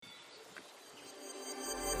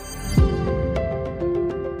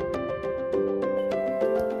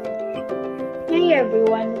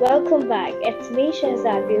everyone, welcome back. It's me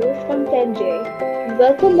Shahzadi from 10J, and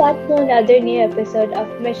welcome back to another new episode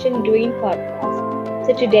of Mission Green Podcast.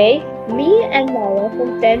 So today, me and Naira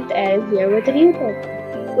from 10th L here with a new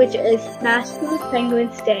topic, which is National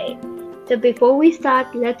Penguins Day. So before we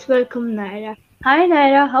start, let's welcome Naira. Hi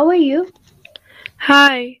Naira, how are you?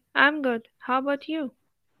 Hi, I'm good. How about you?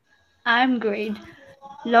 I'm great.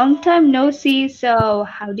 Long time no see, so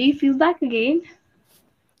how do you feel back again?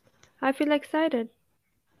 I feel excited.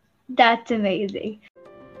 That's amazing.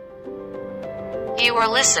 You are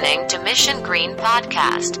listening to Mission Green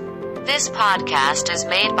Podcast. This podcast is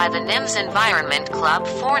made by the NIMS Environment Club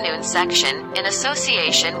Forenoon section in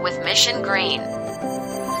association with Mission Green.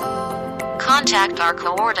 Contact our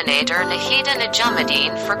coordinator Nahida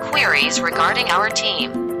Najamuddin for queries regarding our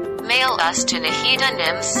team. Mail us to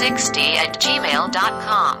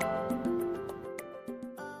nahidanims60@gmail.com.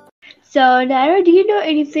 So, Naira, do you know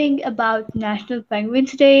anything about National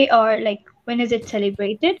Penguins Day or like when is it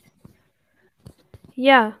celebrated?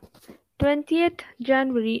 Yeah, 20th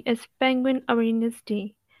January is Penguin Awareness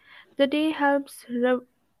Day. The day helps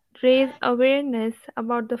raise awareness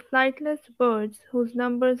about the flightless birds whose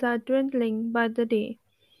numbers are dwindling by the day.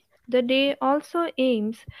 The day also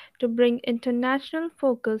aims to bring international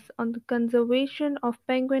focus on the conservation of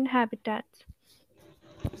penguin habitats.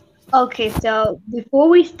 Okay, so before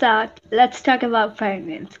we start, let's talk about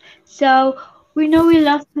penguins. So, we know we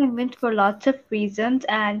love penguins for lots of reasons,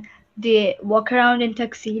 and they walk around in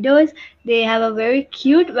tuxedos, they have a very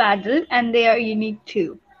cute waddle, and they are unique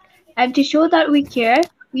too. And to show that we care,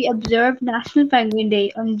 we observe National Penguin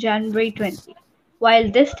Day on January 20th. While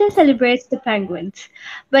this day celebrates the penguins,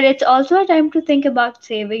 but it's also a time to think about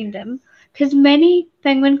saving them, because many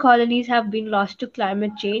penguin colonies have been lost to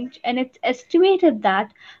climate change, and it's estimated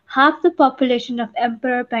that half the population of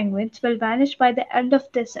emperor penguins will vanish by the end of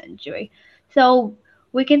this century. So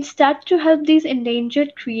we can start to help these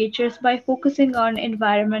endangered creatures by focusing on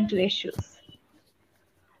environmental issues.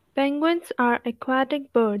 Penguins are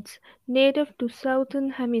aquatic birds native to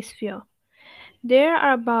southern hemisphere. There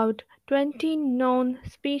are about 20 known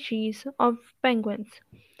species of penguins,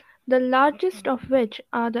 the largest of which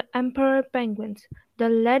are the emperor penguins, the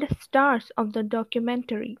lead stars of the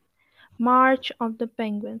documentary March of the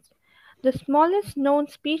Penguins. The smallest known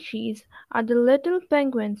species are the little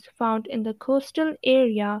penguins found in the coastal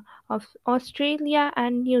area of Australia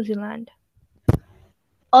and New Zealand.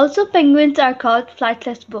 Also, penguins are called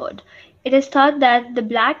flightless bird. It is thought that the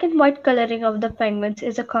black and white coloring of the penguins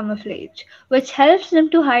is a camouflage, which helps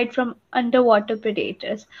them to hide from underwater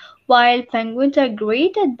predators. While penguins are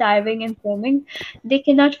great at diving and swimming, they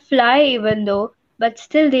cannot fly even though, but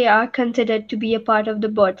still they are considered to be a part of the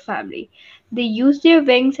bird family. They use their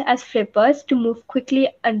wings as flippers to move quickly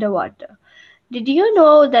underwater. Did you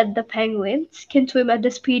know that the penguins can swim at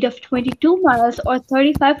the speed of 22 miles or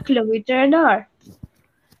 35 kilometers an hour?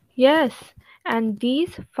 Yes, and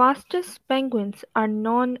these fastest penguins are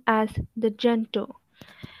known as the Gento.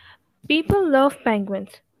 People love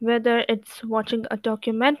penguins, whether it's watching a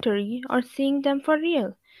documentary or seeing them for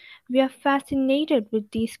real. We are fascinated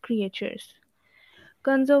with these creatures.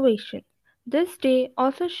 Conservation. This day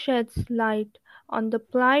also sheds light on the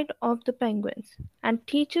plight of the penguins and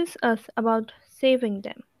teaches us about saving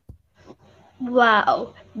them.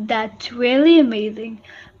 Wow, that's really amazing.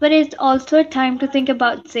 But it's also a time to think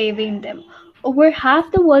about saving them. Over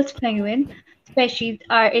half the world's penguin species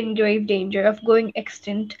are in grave danger of going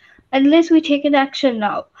extinct unless we take an action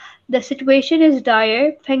now. The situation is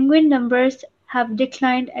dire. Penguin numbers have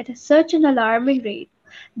declined at such an alarming rate.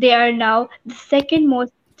 They are now the second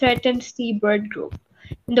most threatened seabird group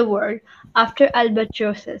in the world after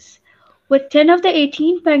albatrosses, with 10 of the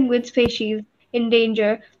 18 penguin species in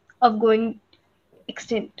danger of going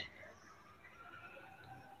extinct.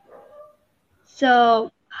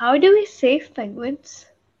 So, how do we save penguins?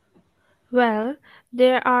 Well,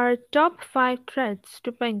 there are top 5 threats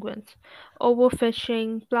to penguins: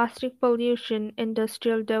 overfishing, plastic pollution,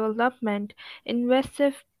 industrial development,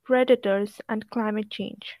 invasive predators, and climate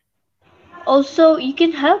change. Also, you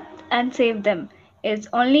can help and save them. Is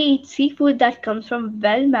only eat seafood that comes from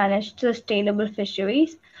well managed, sustainable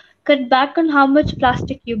fisheries. Cut back on how much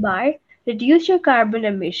plastic you buy. Reduce your carbon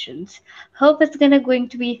emissions. Hope it's going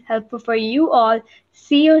to be helpful for you all.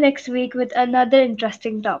 See you next week with another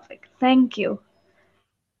interesting topic. Thank you.